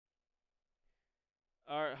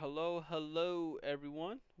Alright, hello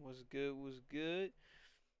everyone. What's good, what's good?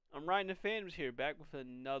 I'm Ryan the Phantoms here, back with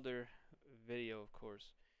another video, of course.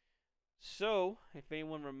 So, if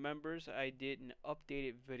anyone remembers, I did an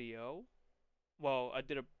updated video. Well, I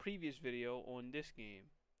did a previous video on this game.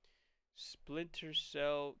 Splinter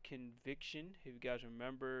Cell Conviction. If you guys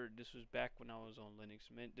remember, this was back when I was on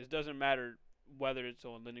Linux Mint. This doesn't matter whether it's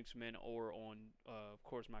on Linux Mint or on, of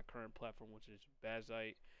course, my current platform, which is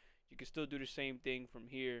Bazite. You can still do the same thing from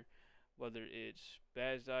here, whether it's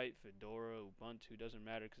Bazite, Fedora, Ubuntu, doesn't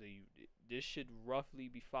matter because this should roughly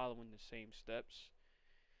be following the same steps.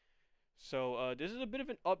 So this is a bit of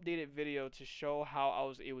an updated video to show how I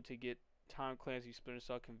was able to get Tom Clancy's Splinter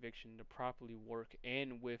Cell Conviction to properly work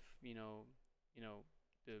and with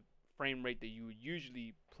the frame rate that you would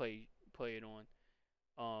usually play it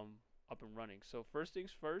on up and running. So first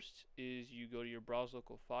things first is you go to your browse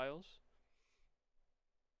local files,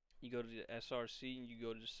 you go to the SRC, and you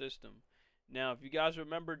go to the system. Now, if you guys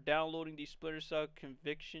remember downloading the Splinter Cell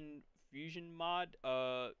Conviction Fusion mod,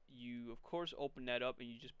 you of course open that up and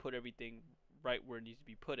you just put everything right where it needs to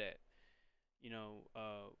be put at. You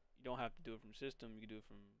don't have to do it from system. You can do it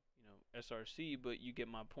from SRC, but you get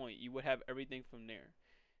my point. You would have everything from there.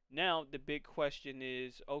 Now the big question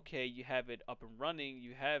is, okay, you have it up and running.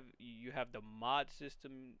 You have the mod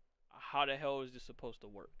system. How the hell is this supposed to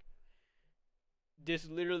work? This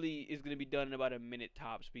literally is going to be done in about a minute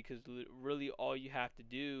tops because really all you have to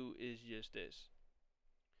do is just this.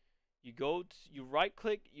 You right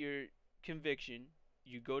click your conviction,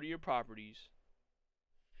 you go to your properties.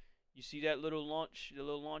 You see that the little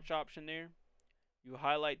launch option there? You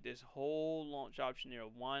highlight this whole launch option there,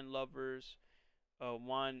 wine lovers,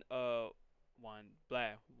 wine wine blah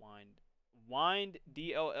wine wind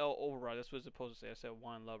DLL override. That's what it's supposed to say. I said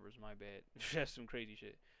wine lovers, my bad. That's some crazy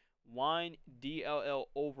shit. Wine DLL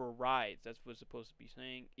overrides. That's what it's supposed to be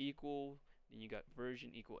saying. Equal. Then you got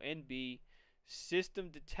version equal NB. System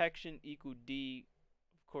detection equal D.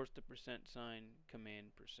 Of course, the percent sign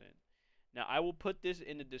command percent. Now I will put this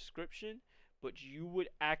in the description, but you would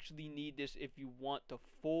actually need this if you want the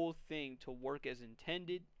full thing to work as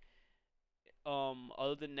intended.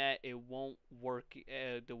 Other than that, it won't work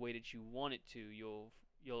the way that you want it to. You'll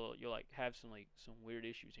like have some weird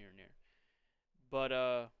issues here and there.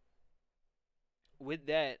 But with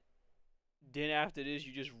that, then after this,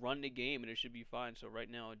 you just run the game and it should be fine. So right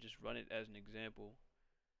now, I'll just run it as an example.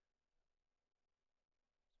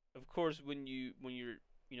 Of course, when you're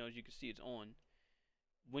as you can see, it's on.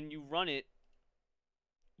 When you run it,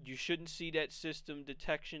 you shouldn't see that system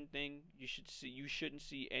detection thing. You shouldn't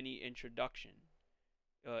see any introduction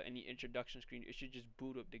screen. It should just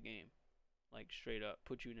boot up the game, like straight up,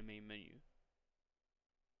 put you in the main menu.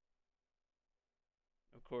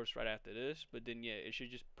 Of course, right after this, but then yeah, it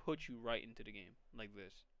should just put you right into the game like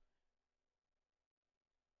this.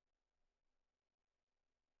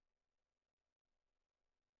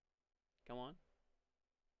 Come on,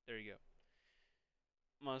 there you go.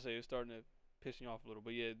 I'm gonna say it's starting to piss me off a little,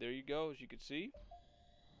 but yeah, there you go. As you can see,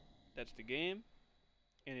 that's the game,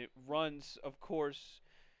 and it runs, of course.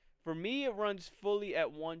 For me, it runs fully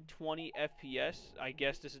at 120 FPS. I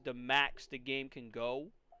guess this is the max the game can go,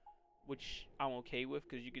 which I'm okay with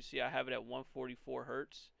because you can see I have it at 144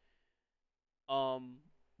 hertz. Um,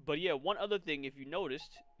 but yeah, one other thing, if you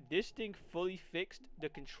noticed, this thing fully fixed the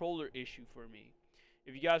controller issue for me.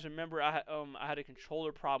 If you guys remember, I had a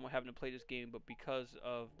controller problem with having to play this game, but because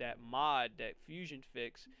of that mod, that Fusion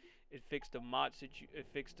fix, it fixed it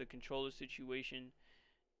fixed the controller situation,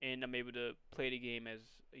 and I'm able to play the game as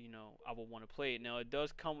I would want to play it. Now it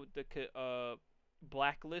does come with the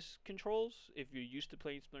blacklist controls. If you're used to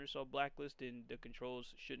playing Splinter Cell Blacklist, then the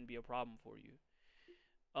controls shouldn't be a problem for you.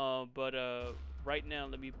 But right now,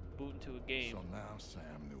 let me boot into a game. So now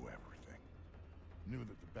Sam knew everything. Knew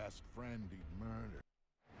that the best friend he'd murdered.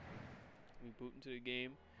 Let me boot into the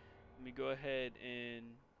game. Let me go ahead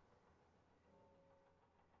and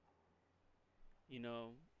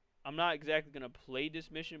I'm not exactly gonna play this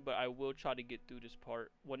mission, but I will try to get through this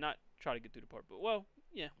part. Well, not try to get through the part, but well,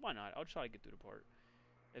 yeah, why not? I'll try to get through the part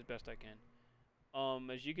as best I can.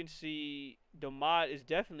 As you can see, the mod is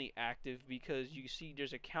definitely active because you see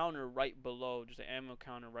there's a counter right below, there's an ammo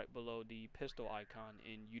counter right below the pistol icon,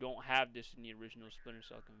 and you don't have this in the original Splinter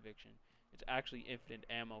Cell Conviction. It's actually infinite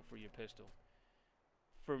ammo for your pistol.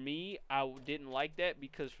 For me, I didn't like that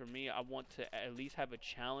because for me, I want to at least have a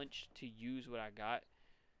challenge to use what I got.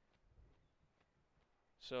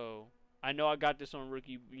 So I know I got this on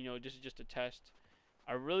rookie. This is just a test.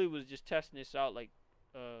 I really was just testing this out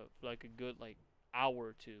for like a good hour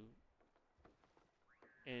or two,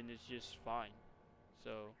 and it's just fine.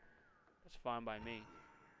 So that's fine by me.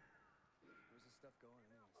 stuff going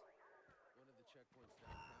anyways? One of the checkpoints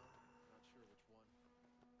downtown. Not sure which one.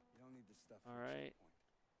 You don't need the stuff for a Alright.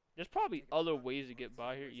 checkpoint. There's probably Take a other truck, ways to park get it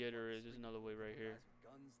by here. sideways Yeah, across there the is. There's street, another way put a right couple here. guys with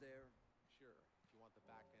guns there. Sure, if you want the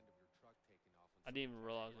back end of your truck taken off when I didn't even someone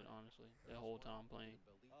realize tries it, to run honestly, the There's whole one time off into playing. the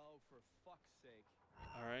building. Oh, for fuck's sake.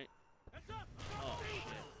 Alright. Heads up! Oh,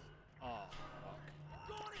 shit. Oh, fuck.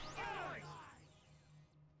 Go on it, guys!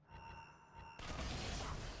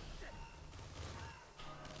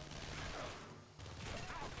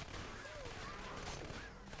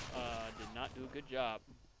 Did not do a good job.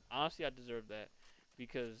 Honestly, I deserve that.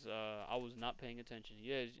 Because, I was not paying attention.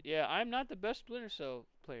 Yeah, I'm not the best Splinter Cell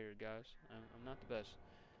player, guys. I'm not the best.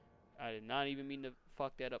 I did not even mean to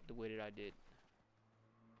fuck that up the way that I did.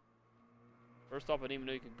 First off, I didn't even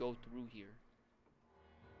know you could go through here.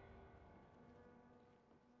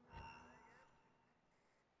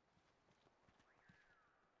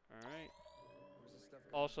 Alright. Where's the stuff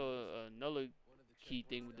going? Also, another One of the key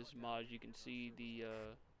thing checkpoints with this downtown. mod is you can Not see sure the, which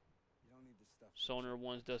one. You don't need the stuff for a sonar checkpoint.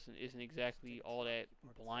 ones isn't Just exactly take a all truck, that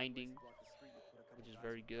you park it sideways blinding, across the street, you put a couple which is guys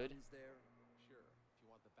very with good. guns there. Sure, if you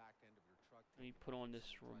want the back end of your truck Let me taken put off on when this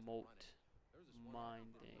someone tries to run remote it. There's this one off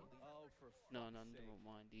mind into the thing. building. Oh, for fuck's No, not the sake. remote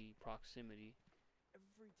mind, the proximity.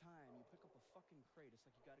 Every time you pick up a fucking crate, it's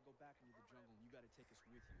like you gotta go back into the jungle and you gotta take us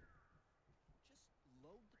with you. Just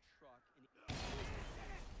load the truck and...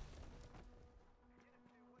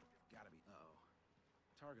 Gotta be. Oh.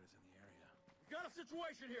 Target is in the area. We got a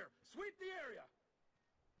situation here! Sweep the area!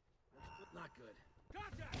 Not good.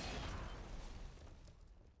 Contact!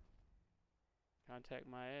 Contact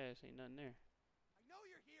my ass, ain't nothing there. I know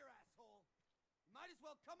you're here, asshole. You might as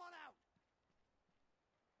well come on out.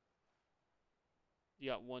 You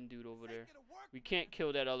got one dude over This there. ain't gonna work, We man. can't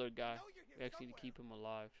kill that other I guy. know you're here We actually need to somewhere. keep him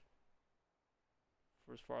alive.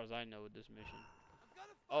 For as far as I know with this mission. I'm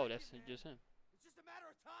gonna Oh, find that's you, man. just him. It's just a matter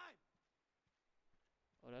of time.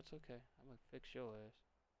 Oh, that's okay. I'm gonna fix your ass.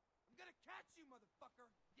 I'm gonna catch you, motherfucker.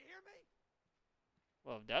 You hear me?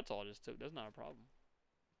 Well, if that's all this took, that's not a problem.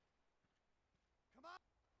 Come on.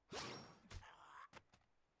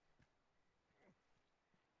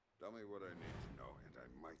 Tell me what I need to know, and I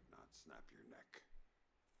might not snap your neck.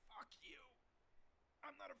 Fuck you.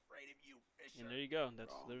 I'm not afraid of you, Fisher. And there you go.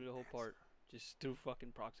 That's Wrong literally the whole answer. part. Just do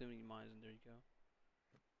fucking proximity mines, and there you go.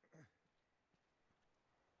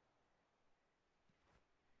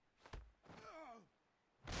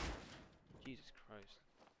 Jesus Christ.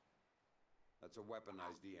 That's a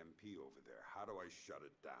weaponized EMP over there. How do I shut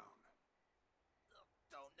it down?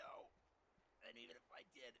 Don't know. And even if I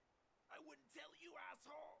did, I wouldn't tell you,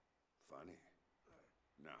 asshole. Funny.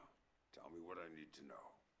 Now, tell me what I need to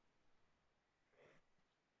know.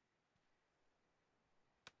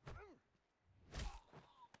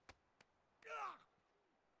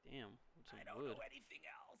 Damn. What's some I don't wood? know anything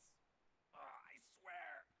else. I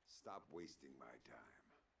swear. Stop wasting my time.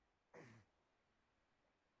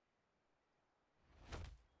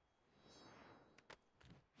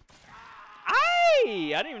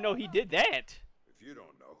 Aye! I didn't even know he did that. If you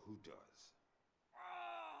don't know, who does?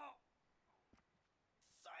 Oh,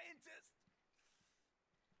 scientist.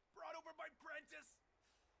 Brought over by Prentice.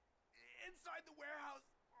 Inside the warehouse.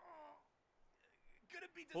 Oh, gonna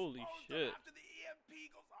be disposed Holy of shit. after the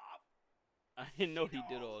EMP goes off. I didn't know he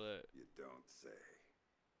did all that. You don't say.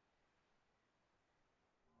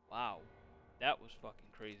 Wow. That was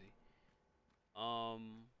fucking crazy.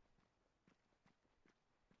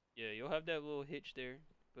 Yeah, you'll have that little hitch there,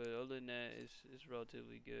 but other than that, it's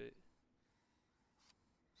relatively good.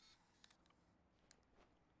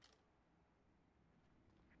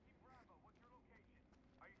 Bravo, what's your location?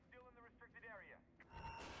 Are you still in the restricted area?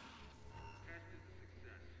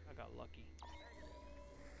 I got lucky.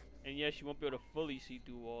 And yes, you won't be able to fully see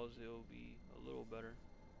through walls. It'll be a little better.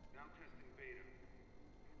 Now testing beta.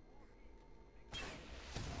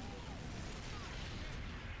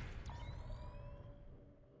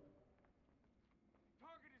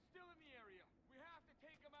 Target is still in the area. We have to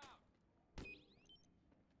take him out.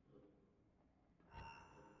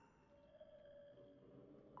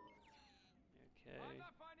 Okay. I'm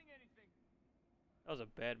not finding anything. That was a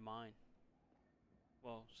bad mine.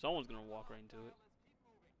 Well, someone's gonna walk right into it. Let's keep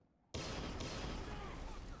moving.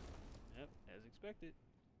 Yep, as expected.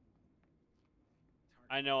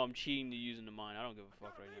 I know I'm cheating to using the mine. I don't give a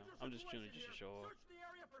fuck right now. I'm just doing it just to show off. Search the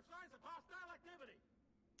area for signs of hostile activity.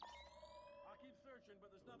 I'll keep searching,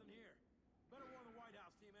 but there's nothing here. Better warn the White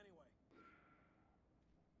House team anyway.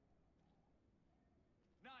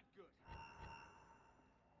 Not good.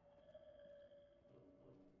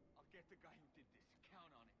 I'll get the guy who did this.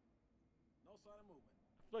 Count on it. No sign of movement.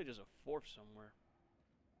 I feel like there's a fourth somewhere.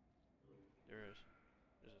 There is.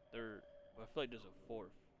 There's a third, But I feel like there's a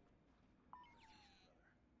fourth. I'll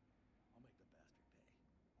make the bastard pay.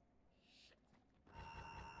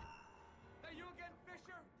 Hey, you again,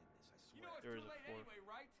 Fisher? Did this, I You know swear. it's There is too a late fourth. anyway,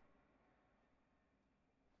 right?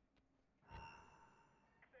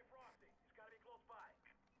 Stay frosty. He's gotta be close by.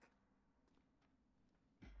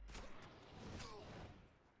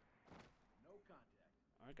 No contact.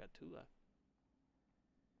 Alright, got 2 left.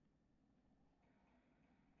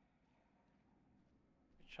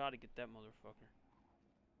 Try to get that motherfucker.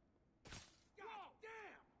 God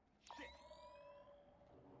damn! Shit!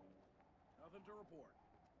 Nothing to report.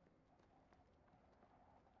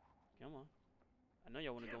 Come on. I know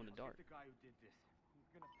y'all want to go in the dark. The guy who did this. He's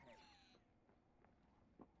gonna pay.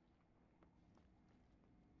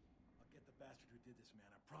 I'll get the bastard who did this, man.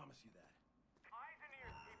 I promise you that. Eyes and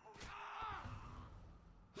ears, people.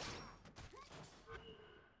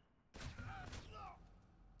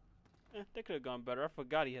 They could have gone better. I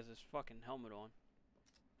forgot he has his fucking helmet on.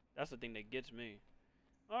 That's the thing that gets me.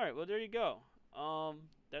 Alright, well there you go.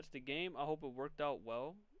 That's the game. I hope it worked out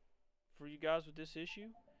well for you guys with this issue.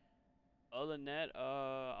 Other than that,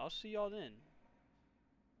 I'll see y'all then.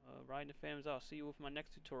 Riding the Fams out. See you with my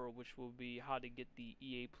next tutorial, which will be how to get the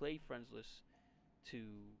EA Play friends list to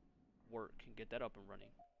work and get that up and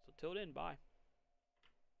running. So till then, bye.